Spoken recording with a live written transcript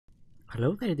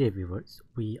Hello there, dear viewers.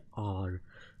 We are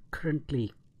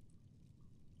currently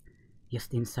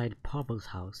just inside Pavel's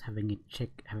house, having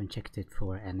checked it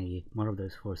for any more of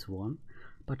those Forsworn,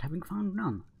 but having found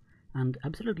none. And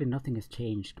absolutely nothing has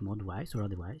changed mod-wise or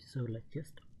otherwise, so let's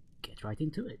just get right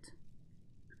into it.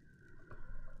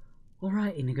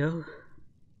 Alright, Inigo.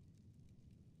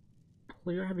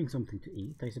 Well, you're having something to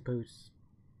eat, I suppose.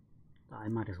 I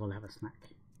might as well have a snack.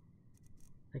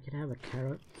 I could have a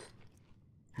carrot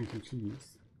and some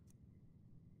cheese.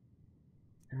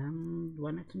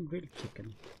 Why not some grilled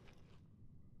chicken?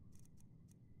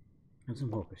 And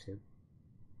some hawker stew.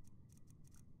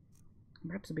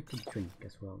 Perhaps a bit to drink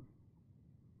as well.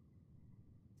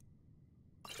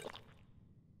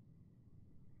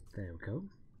 There we go.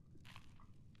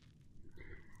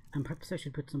 And perhaps I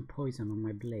should put some poison on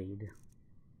my blade.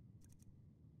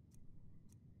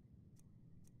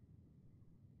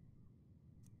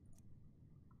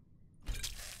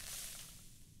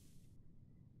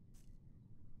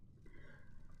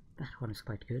 That one is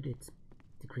quite good. It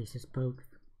decreases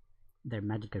both their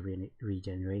magical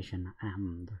regeneration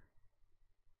and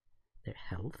their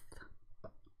health,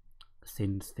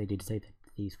 since they did say that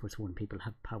these Forsworn people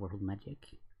have powerful magic.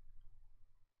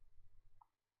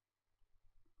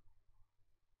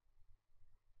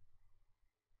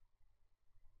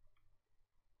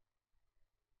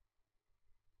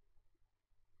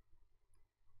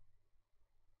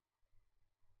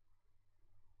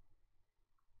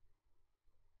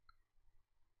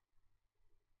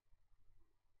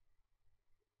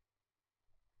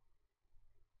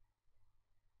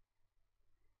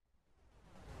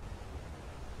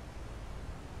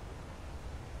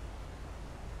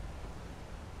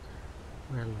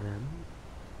 Well then,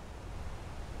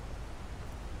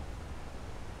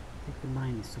 I think the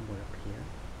mine is somewhere up here.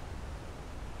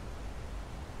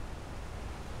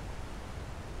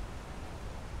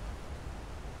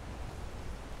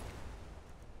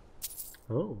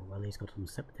 Oh, well, he's got some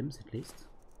septims at least.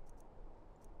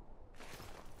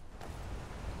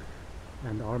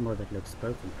 And armor that looks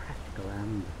both impractical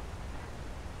and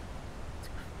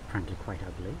frankly quite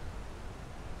ugly.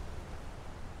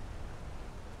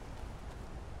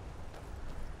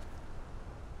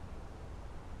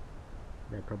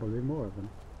 There are probably more of them.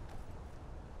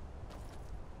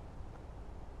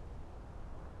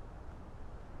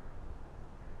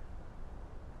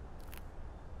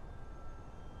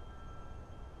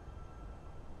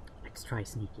 Let's try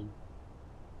sneaking.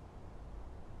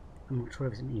 I'm not sure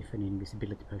if an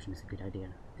invisibility potion is a good idea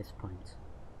at this point.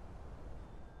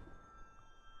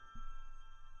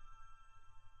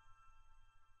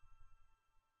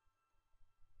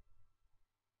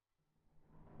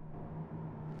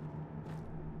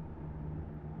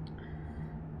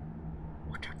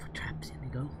 Watch out for traps,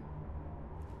 Inigo.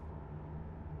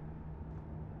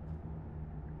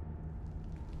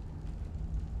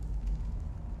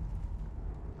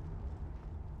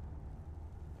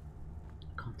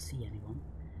 Can't see anyone,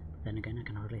 but then again I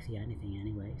can hardly see anything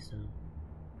anyway, so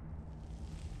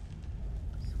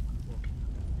someone walking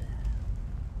up there.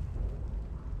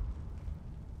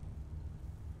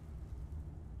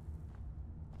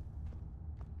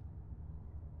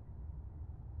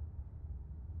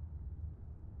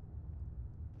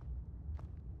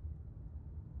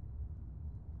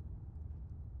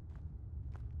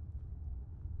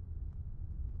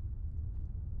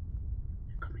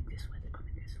 They're coming this way, they're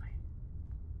coming this way.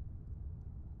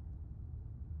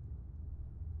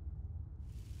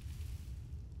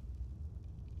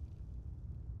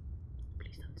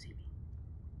 Please don't see me.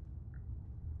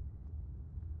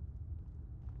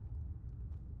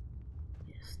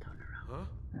 Yes, turn around.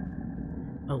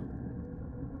 Huh? Oh.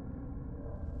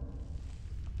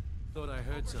 Thought I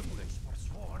heard something.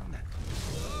 Forsworn.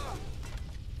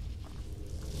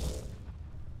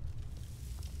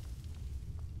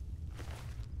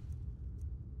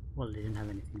 Well, they didn't have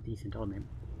anything decent on him.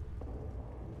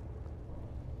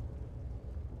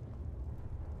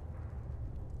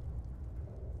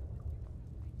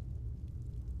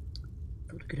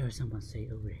 Thought I could hear someone say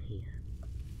over here.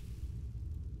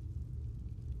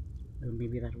 Or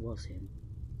maybe that was him.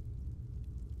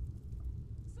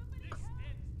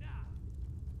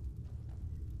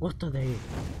 What are they?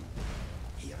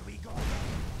 Here we go.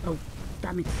 Oh,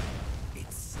 damn it!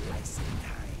 It's slicing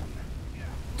time.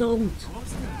 Don't!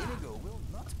 Roasted Inigo will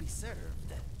not be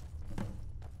served.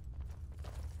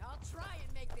 I'll try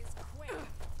and make this quick.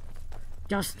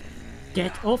 Just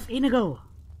get off, Inigo!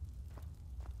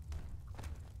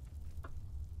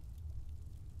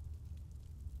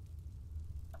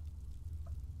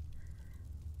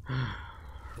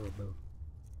 Horrible.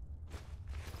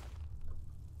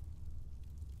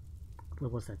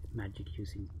 What was that magic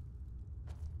using?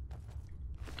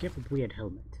 Careful, weird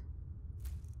helmet.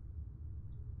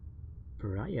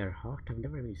 Briar heart, I've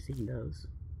never really seen those.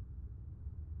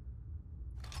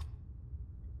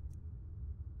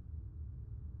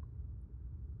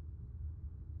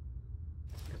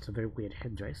 That's a very weird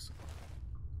headdress.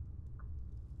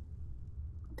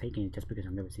 I'm taking it just because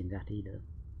I've never seen that either.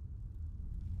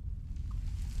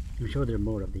 I'm sure there are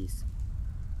more of these.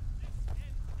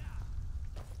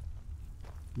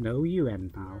 No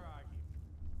UN now.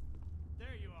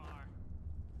 There you are.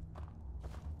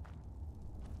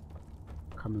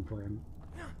 Coming for him.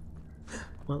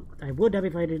 Well, I would have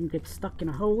if I didn't get stuck in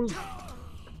a hole.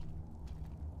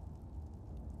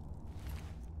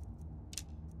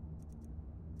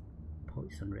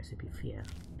 Poison recipe fear.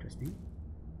 Interesting.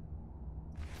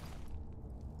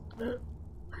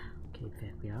 Okay,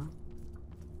 there we are.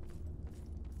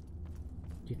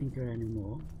 Do you think there are any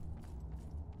more?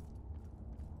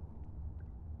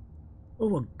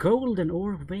 Oh, a golden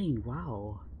ore vein,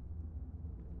 wow.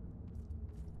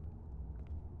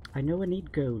 I know I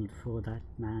need gold for that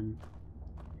man.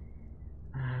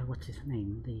 What's his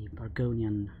name? The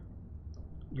Bargonian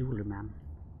jeweler man.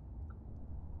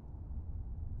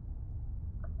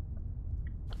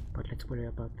 But let's worry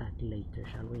about that later,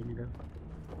 shall we, Inigo?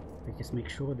 Let's just make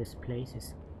sure this place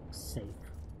is safe.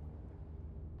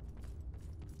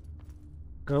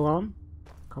 Go on.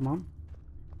 Come on.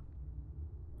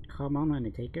 Come on, any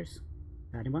takers?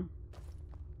 Anyone?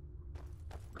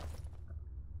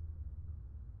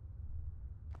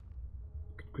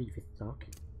 Good grief, it's dark.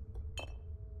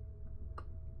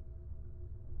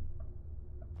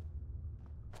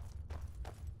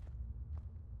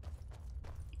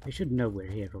 They should know we're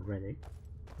here already,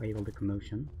 by all the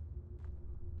commotion.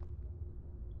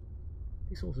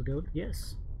 Is also gold?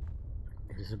 Yes.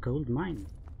 This is a gold mine.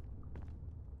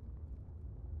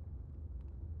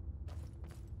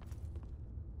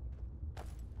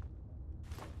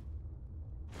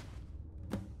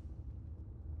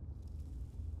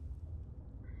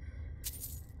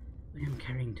 I am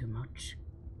carrying too much,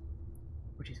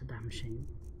 which is a damn shame.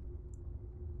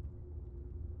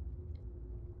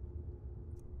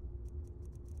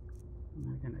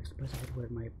 I'm gonna suppose I could wear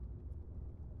my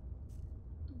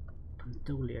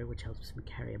bandolier, which helps me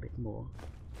carry a bit more.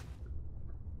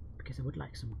 Because I would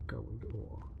like some gold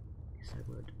ore. Yes, I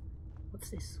would.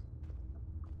 What's this?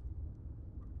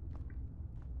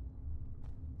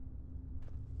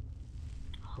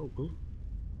 A hole?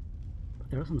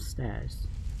 But there are some stairs.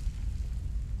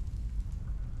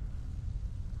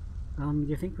 Do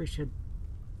you think we should...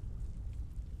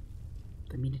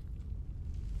 I mean,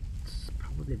 it's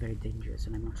probably very dangerous,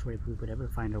 and I'm not sure if we would ever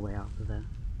find our way out of there.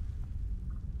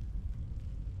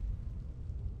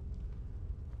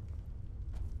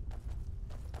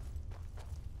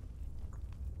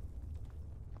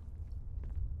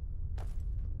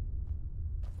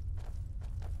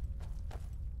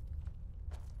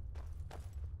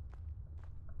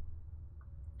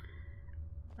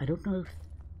 I don't know if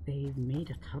they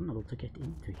made a tunnel to get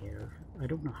into here. I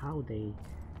don't know how they...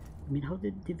 I mean, how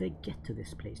did they get to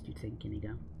this place, do you think,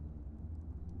 Inigo?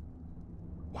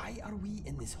 Why are we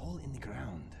in this hole in the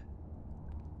ground?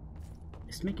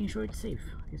 Just making sure it's safe.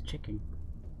 Just checking.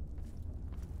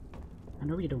 I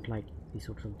know you don't like these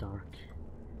sorts of dark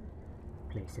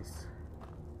places.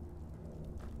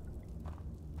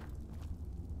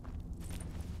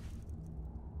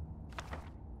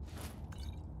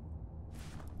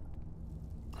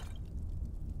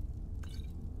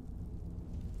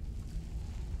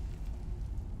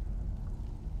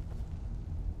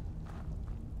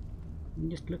 I'm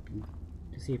just looking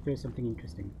to see if there's something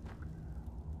interesting.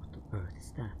 What on earth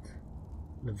is that?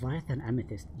 Leviathan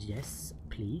Amethyst, yes,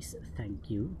 please, thank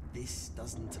you. This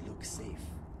doesn't look safe.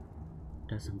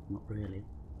 Doesn't, not really.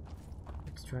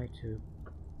 Let's try to...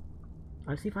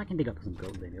 I'll see if I can dig up some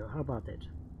gold maybe. How about it?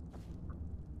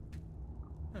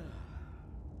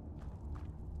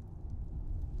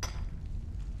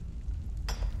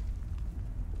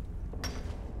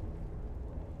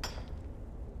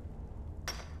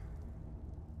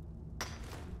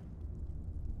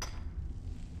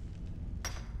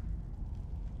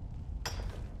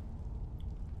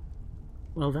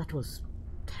 Well, that was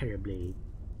terribly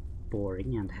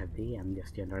boring and heavy and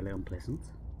just generally unpleasant.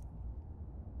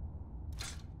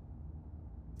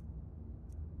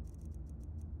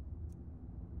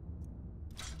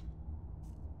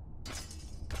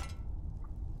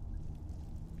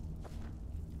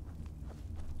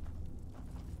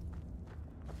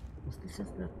 Was this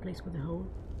that place with the hole?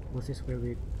 Was this where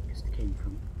we just came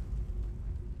from?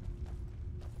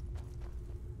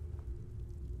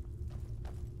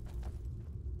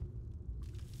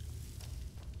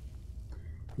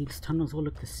 These tunnels all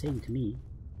look the same to me.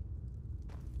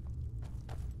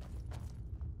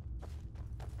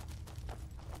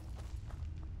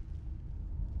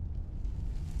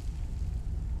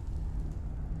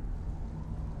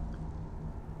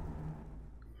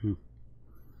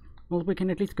 Well, we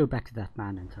can at least go back to that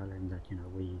man and tell him that, you know,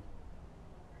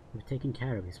 we've taken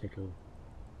care of his little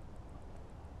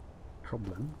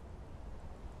problem.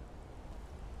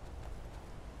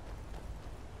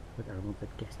 But I won't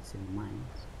put guests in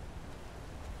mines.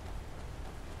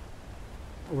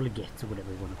 Or guests, or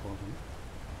whatever you want to call them.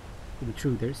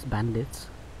 Intruders, bandits.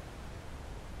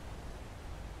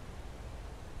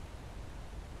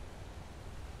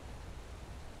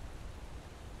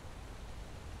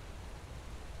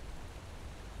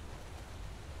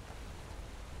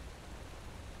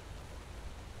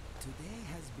 Today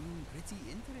has been pretty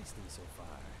interesting so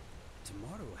far.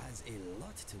 Tomorrow has a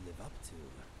lot to live up to.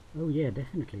 Oh yeah,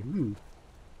 definitely.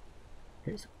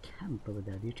 There's a camp over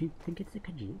there. Do you think it's a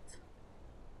Khajiit?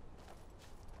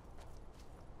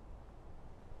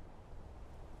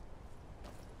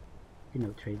 You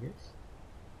know, traders.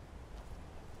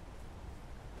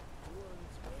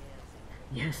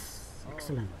 Yes,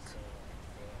 excellent.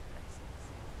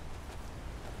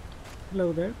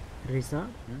 Hello there, Risa.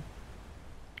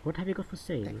 What have you got for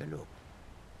sale? Take a look.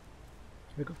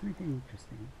 Have you got anything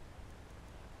interesting?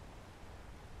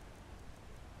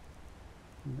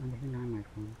 Anything I might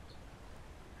want.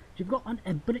 You've got an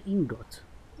ebony ingot.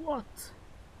 What?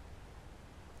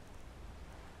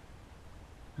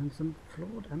 And some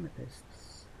flawed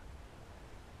amethysts.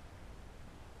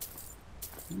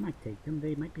 I might take them.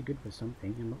 They might be good for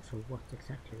something. I'm not sure what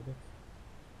exactly, but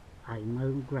I'm my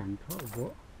own grandpa.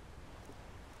 What?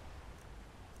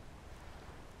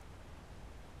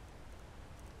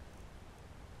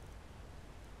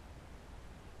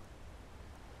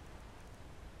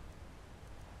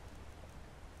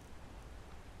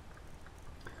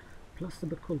 Plus a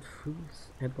book called Fool's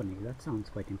Ebony. That sounds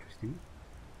quite interesting.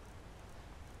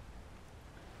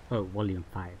 Oh, volume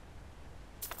 5.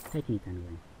 Taking it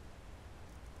anyway.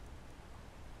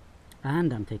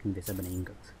 And I'm taking this ebony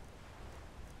ingot.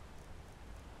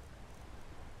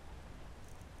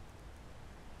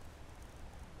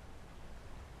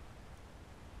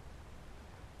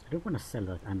 I don't want to sell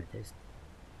that amethyst.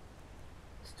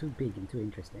 It's too big and too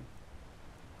interesting.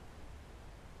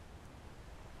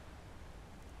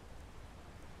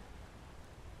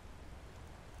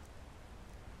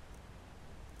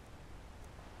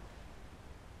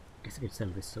 Guess I could sell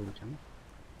this soul gem.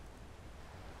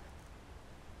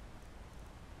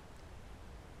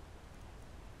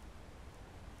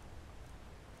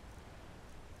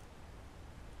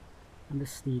 And the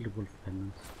steel wolf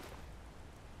pendant.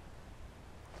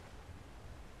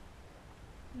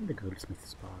 And the goldsmith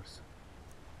spars.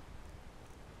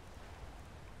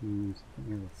 Something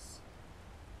else.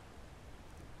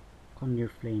 Conjure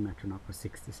flame atronach for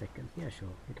 60 seconds. Yeah, sure,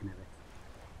 you can have it.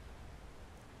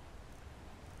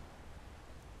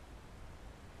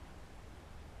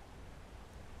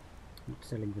 Not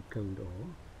selling the gold ore.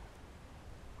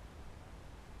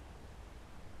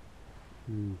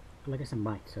 Well, I guess I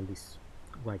might sell this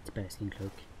white bearskin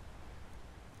cloak.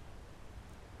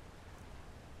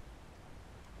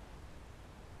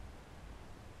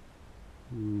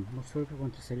 Not sure if I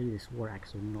want to sell you this war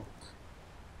axe or not.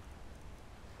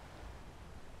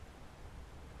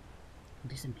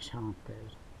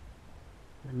 Disenchanted.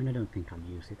 I mean, I don't think I'll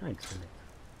use it. I'll sell it.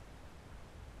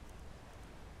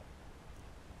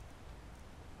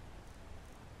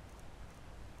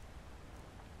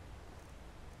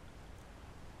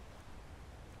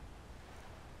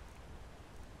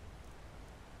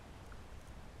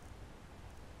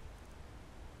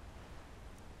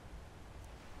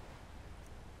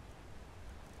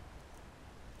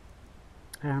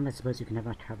 And I suppose you can have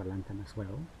a travel lantern as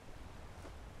well.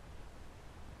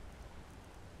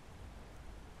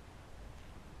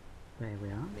 There we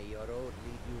are. May your road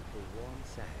lead you to warm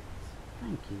sands.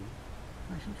 Thank you.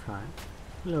 I shall try.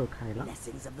 Hello, Kyla.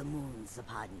 Blessings of the moons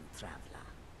upon you,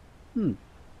 traveler.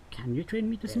 Can you train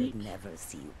me to They'll sneak? never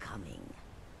see you coming.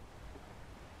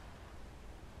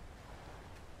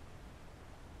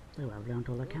 So I've learned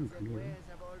all I can from you.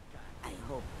 I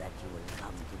hope that you will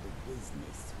come to do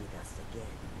business with us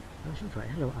again. I shall try.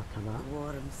 Hello, Atala. The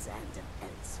warm sand of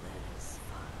elsewhere is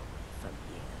far away from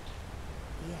here.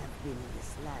 We have been in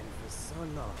this land for so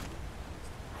long,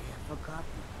 I have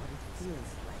forgotten what it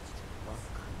feels like to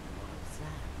walk on warm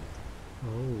sand.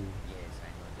 Oh, Yes, I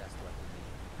know just what you mean.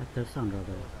 that does sound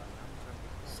rather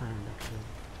sad, actually.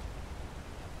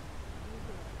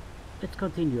 Let's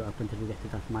continue up until we get to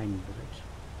that mining village.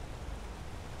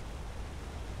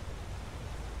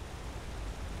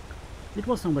 It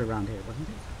was somewhere around here, wasn't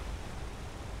it?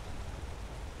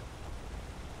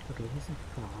 Okay, here's a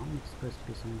farm. It's supposed to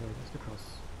be somewhere just across.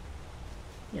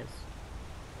 Yes.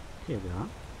 Here we are.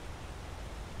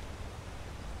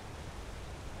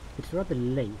 It's rather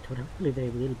late, but hopefully they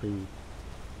will be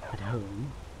at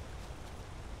home.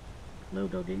 Hello,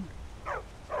 doggy.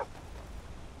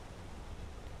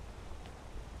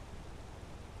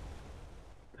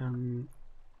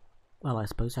 Well, I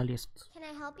suppose I'll just... Can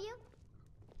I help you?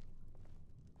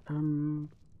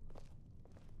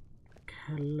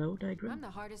 Hello, Diagram? I'm the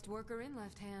hardest worker in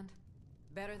Left Hand.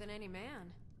 Better than any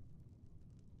man.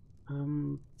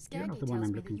 You're Skaggy not the tells one I'm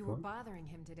me that looking you for. were bothering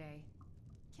him today.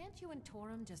 Can't you and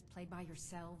Torum just play by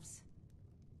yourselves?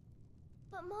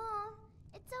 But Mom,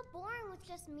 it's so boring with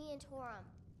just me and Torum.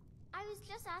 I was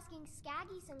just asking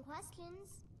Skaggy some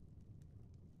questions.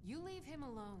 You leave him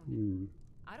alone. Hmm.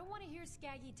 I don't want to hear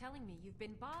Skaggy telling me you've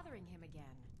been bothering him again.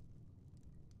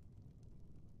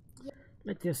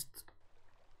 Let's just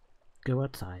go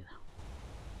outside.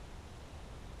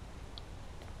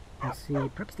 Let's see,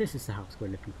 perhaps this is the house we're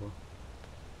looking for.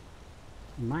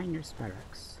 Miner's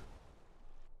Barracks.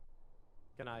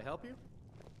 Can I help you?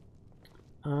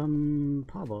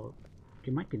 Pavel,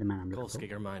 you might be the man I'm looking for.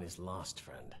 Kolskiger mine is lost,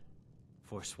 friend.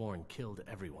 Forsworn killed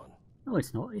everyone. No,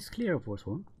 it's not. It's clear of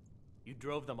Forsworn. You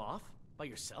drove them off? By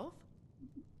yourself?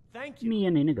 Thank you. Me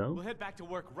and Inigo. We'll head back to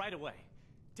work right away.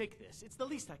 Take this. It's the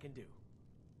least I can do.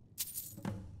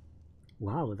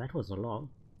 Wow, that was a lot.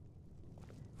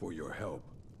 For your help,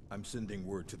 I'm sending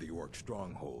word to the orc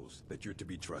strongholds that you're to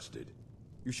be trusted.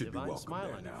 You should Divine be welcome smile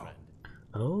there on you, now. friend.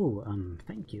 Oh,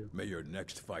 thank you. May your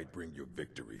next fight bring you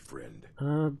victory, friend.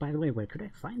 By the way, where could I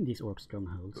find these orc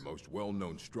strongholds? The most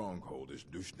well-known stronghold is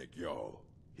Dushnik Yal.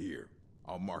 Here,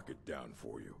 I'll mark it down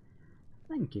for you.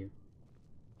 Thank you.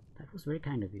 That was very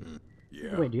kind of you.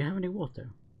 Yeah, Wait, do you have any water?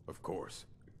 of course.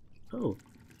 Oh.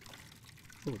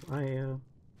 Oh,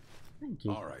 thank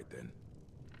you. All right, then.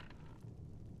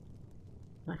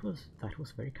 That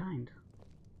was very kind.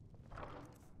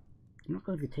 I'm not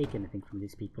going to take anything from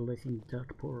these people. They seem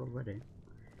dirt poor already.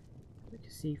 Let's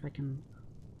just see if I can...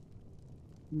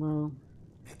 Well,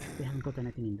 we haven't got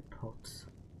anything in the pots.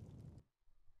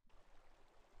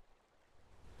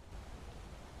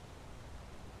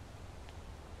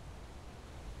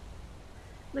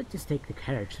 Let's just take the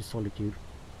carriage to Solitude.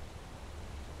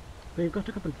 We've got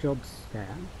a couple of jobs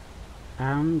there,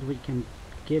 and we can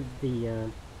give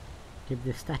the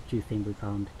statue thing we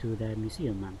found to the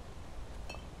museum man.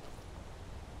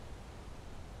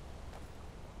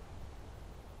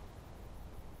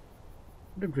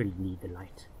 We don't really need the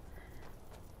light.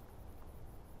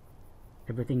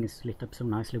 Everything is lit up so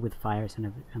nicely with fires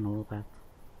and all of that.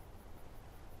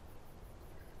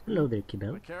 Hello there,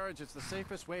 Kibel. My carriage is the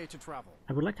safest way to travel.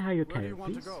 I would like to hire your Where do carriage, you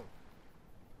want please. to go?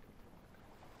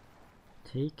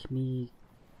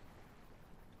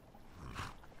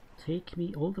 Take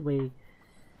me all the way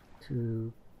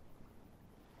to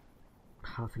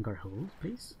Halfingar Hold,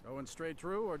 please. Going straight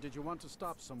through, or did you want to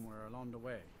stop somewhere along the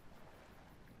way?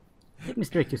 Take me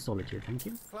straight to Solitude, thank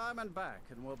you. Climb and back,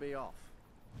 and we'll be off.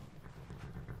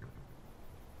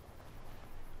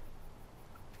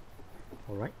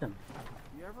 Alright then.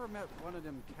 You ever met one of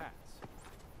them cats?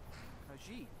 Khajiit,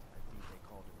 I think they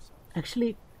called themselves.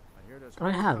 Actually, I hear there's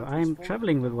I whole have. countries I'm full of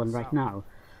traveling them with down one right south.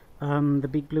 now. The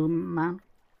big blue man.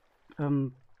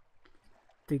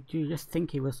 Did you just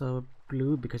think he was a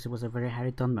blue because he was a very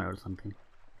hairy Dunmer or something?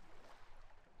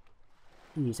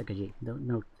 He's a Khajiit. Don't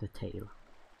note the tail.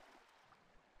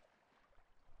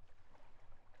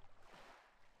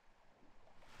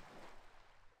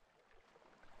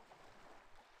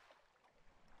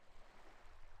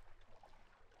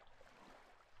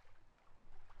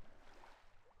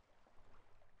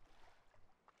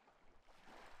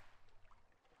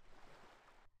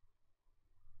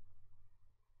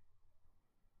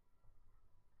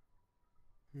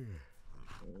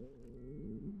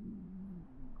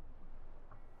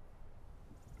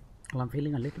 Well, I'm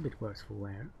feeling a little bit worse for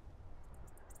wear.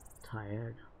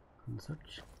 Tired and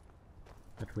such.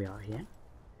 But we are here.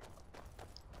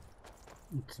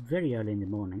 It's very early in the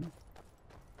morning.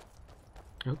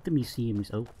 I hope the museum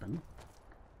is open.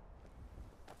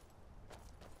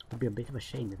 It would be a bit of a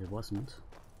shame if it wasn't.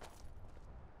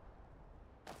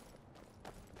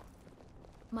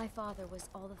 My father was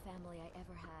all the family I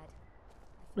ever had.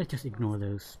 Let's just ignore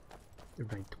those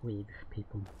red wave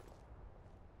people.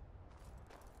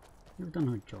 You've done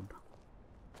our job.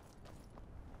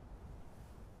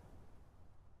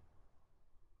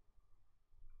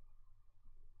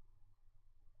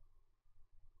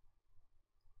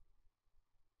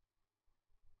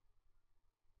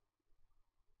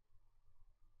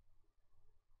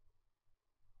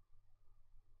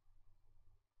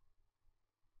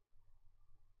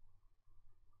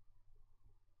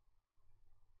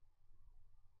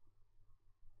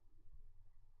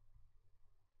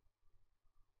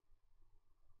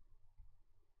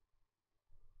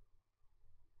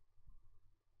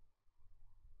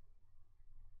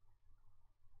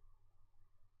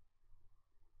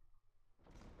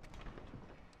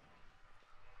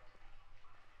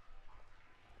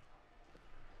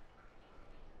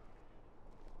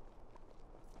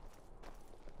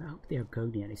 I hope the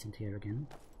Argonian isn't here again.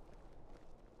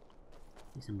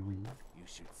 He's annoying. You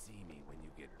should see me when you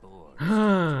get bored.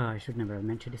 I should never have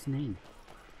mentioned his name.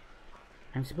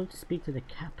 I'm supposed to speak to the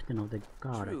captain of the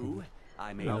guard, I True, think.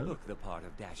 I may Hello? look the part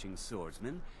of dashing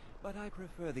swordsman, but I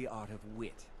prefer the art of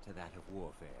wit to that of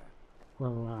warfare.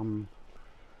 Well,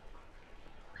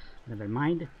 never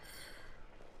mind.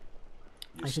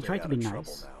 I should try to be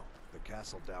nice. Now. The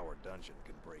Castle Dower dungeon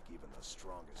can break even the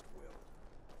strongest will.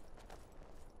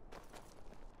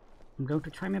 I'm going to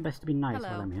try my best to be nice while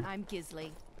Hello, I'm here. I'm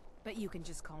Gisli, but you can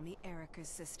just call me Erica's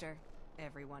sister.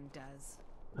 Everyone does.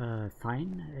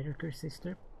 Fine, Erica's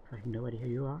sister. I have no idea who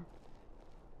you are.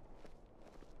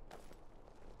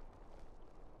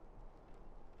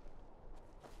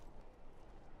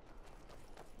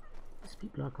 These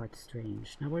people are quite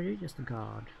strange. Now, were you just a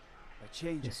guard? A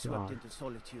change has Yes, you swept are. into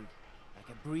Solitude, like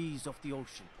a breeze off the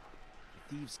ocean.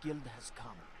 The Thieves' Guild has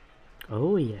come.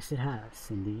 Oh, yes, it has,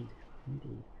 indeed.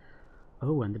 Indeed.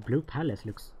 Oh, and the blue palace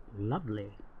looks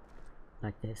lovely.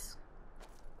 Like this.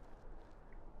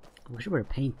 I wish it were a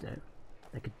paint, though.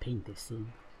 I could paint this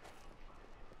scene.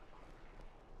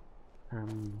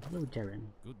 Hello, Jaren.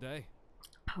 Good day.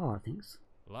 How are things?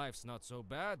 Life's not so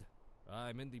bad.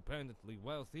 I'm independently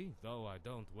wealthy, though I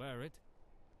don't wear it.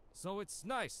 So it's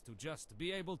nice to just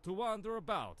be able to wander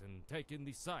about and take in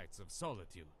the sights of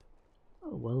Solitude.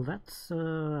 Oh, well, that's,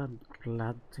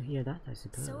 glad to hear that, I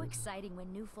suppose. So exciting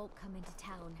when new folk come into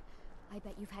town. I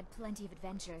bet you've had plenty of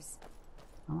adventures.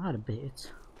 I had a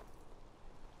bit.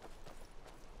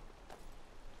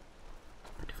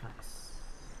 Butterflies.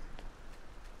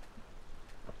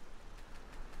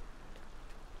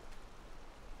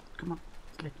 Come on,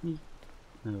 let me...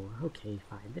 No, okay,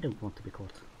 fine. They don't want to be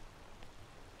caught.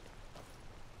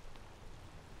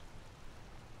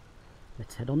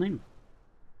 Let's head on in.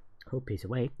 Hope he's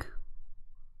awake.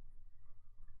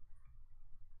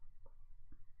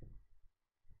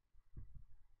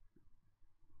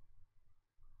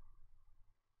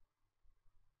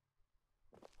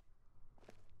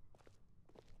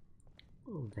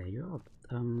 Oh, there you are.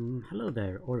 Hello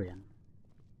there, Orion.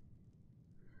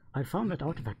 I found that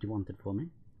artifact you wanted for me.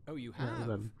 Oh, you have?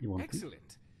 Well, you want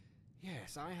Excellent.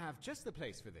 Yes, I have just the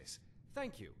place for this.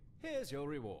 Thank you. Here's your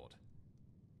reward.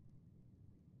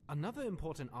 Another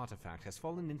important artifact has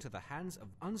fallen into the hands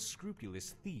of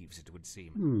unscrupulous thieves, it would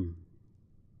seem.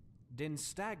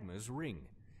 Dinstagma's ring,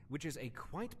 which is a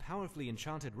quite powerfully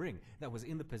enchanted ring that was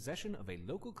in the possession of a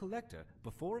local collector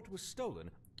before it was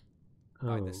stolen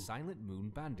by the Silent Moon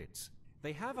bandits.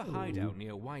 They have a hideout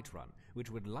near Whiterun, which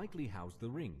would likely house the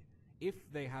ring, if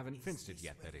they haven't fenced it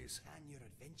yet, that is.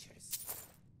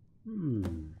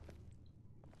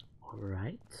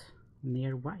 Alright.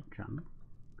 Near Whiterun.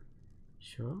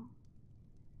 Sure.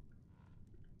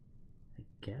 I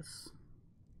guess.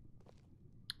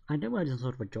 I know I just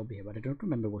thought of a job here, but I don't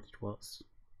remember what it was.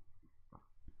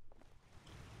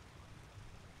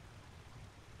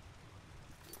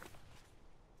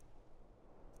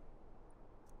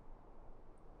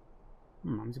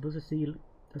 I'm supposed to steal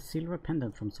a silver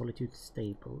pendant from Solitude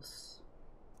stables.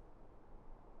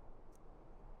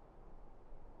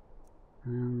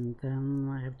 And then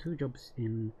I have 2 jobs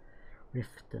in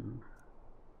Riften.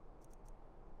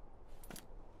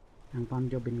 And 1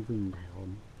 job in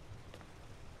Windhelm.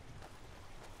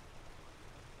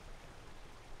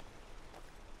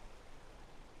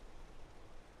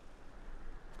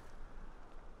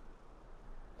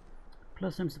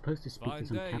 Plus I'm supposed to speak to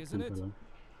some captain fellow.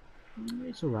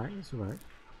 It's alright, it's alright.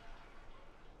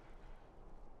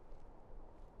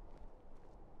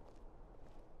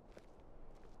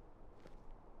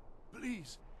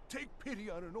 Please, take pity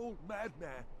on an old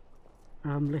madman.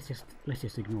 Let's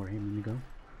just ignore him and go.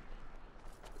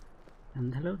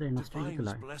 And hello there,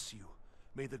 Nostradamus. Bless you.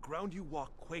 May the ground you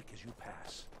walk quake as you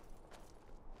pass.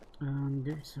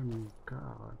 There's some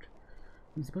guard.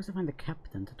 I'm supposed to find the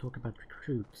captain to talk about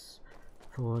recruits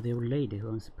for the old lady who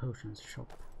owns the potions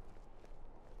shop.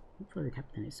 Hopefully the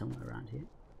captain is somewhere around here.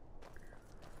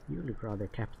 You look rather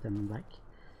captain-like.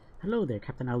 Hello there,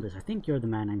 Captain Aldous. I think you're the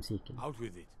man I'm seeking. Out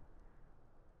with it.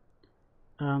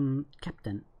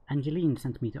 Captain, Angeline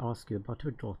sent me to ask you about her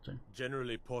daughter.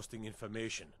 Generally posting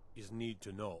information is need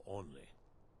to know only.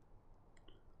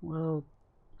 Well,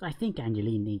 I think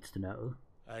Angeline needs to know.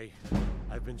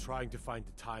 I've been trying to find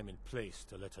the time and place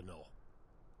to let her know.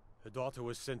 Her daughter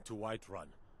was sent to Whiterun.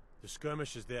 The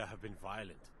skirmishes there have been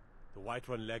violent. The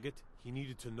Whiterun legate, he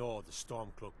needed to know the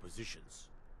Stormcloak positions.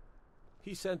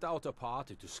 He sent out a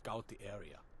party to scout the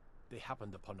area. They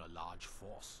happened upon a large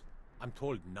force. I'm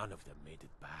told none of them made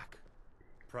it back.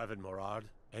 Private Morard,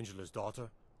 Angela's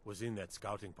daughter, was in that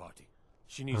scouting party.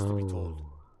 She needs to be told.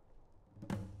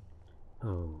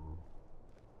 Oh.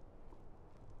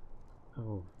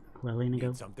 Oh. Well, Inigo,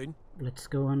 Need something? let's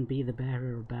go and be the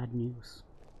bearer of bad news.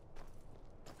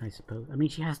 I suppose. I mean,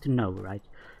 she has to know, right?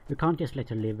 You can't just let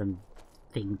her live and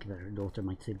think that her daughter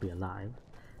might still be alive.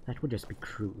 That would just be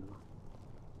cruel.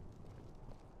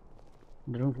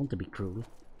 And I don't want to be cruel.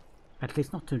 At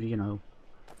least not to, you know,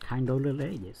 kind older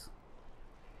ladies.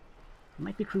 I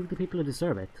might be cruel to people who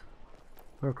deserve it.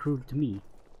 Or cruel to me.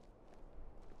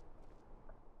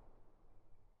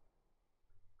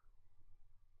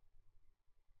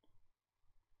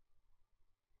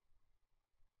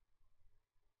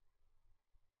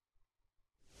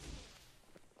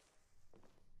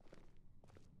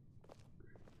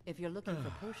 If you're looking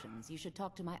for potions, you should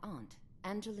talk to my aunt,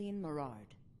 Angeline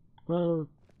Morard. Well,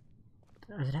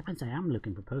 as it happens, I am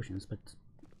looking for potions, but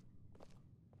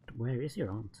where is your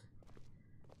aunt?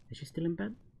 Is she still in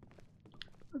bed?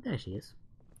 Oh, there she is.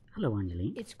 Hello,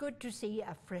 Angeline. It's good to see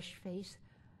a fresh face.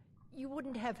 You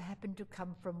wouldn't have happened to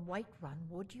come from Whiterun,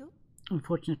 would you?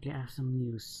 Unfortunately, I have some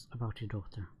news about your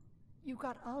daughter. You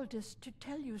got Aldous to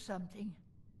tell you something.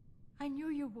 I knew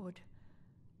you would.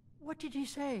 What did he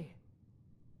say?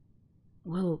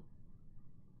 Well,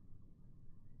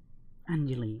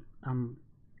 Angeline,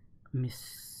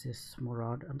 Mrs.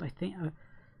 Morard, and I think,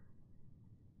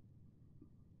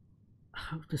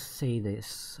 how to say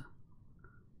this?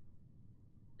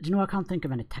 You know, I can't think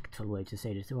of any tactful way to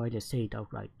say this, so I just say it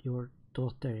outright. Your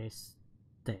daughter is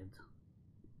dead.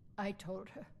 I told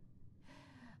her.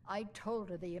 I told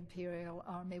her the Imperial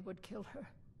army would kill her.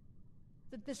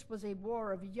 That this was a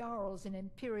war of Jarls and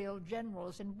Imperial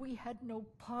generals, and we had no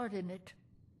part in it.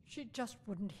 She just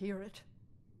wouldn't hear it.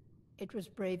 It was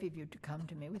brave of you to come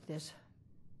to me with this.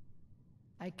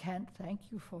 I can't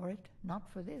thank you for it, not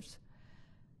for this.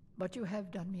 But you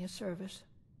have done me a service.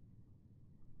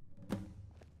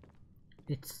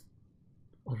 It's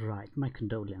alright, my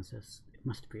condolences. It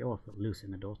must be awful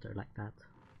losing a daughter like that.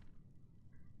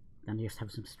 Then you just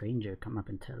have some stranger come up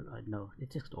and tell, I know,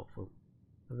 it's just awful.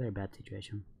 A very bad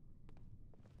situation.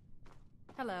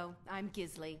 Hello, I'm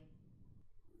Gisli.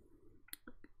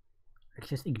 Let's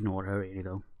just ignore her, you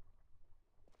know.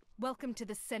 Welcome to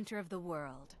the center of the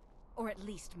world. Or at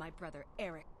least my brother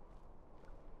Eric.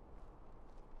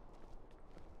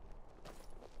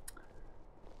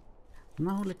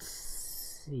 Now let's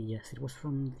see. Yes, it was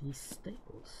from the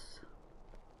stables.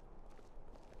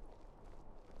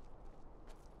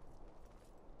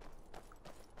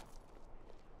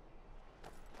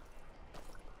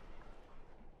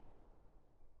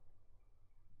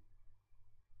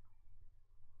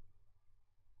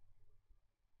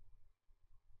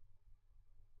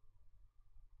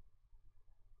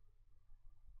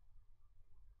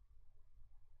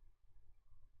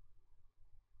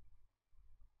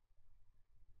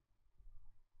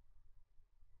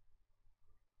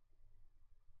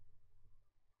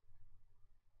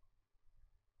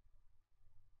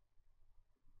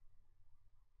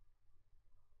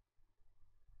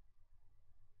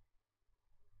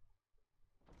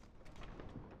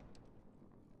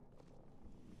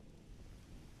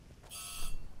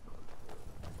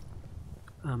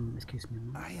 Excuse me a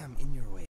moment. I am in your way.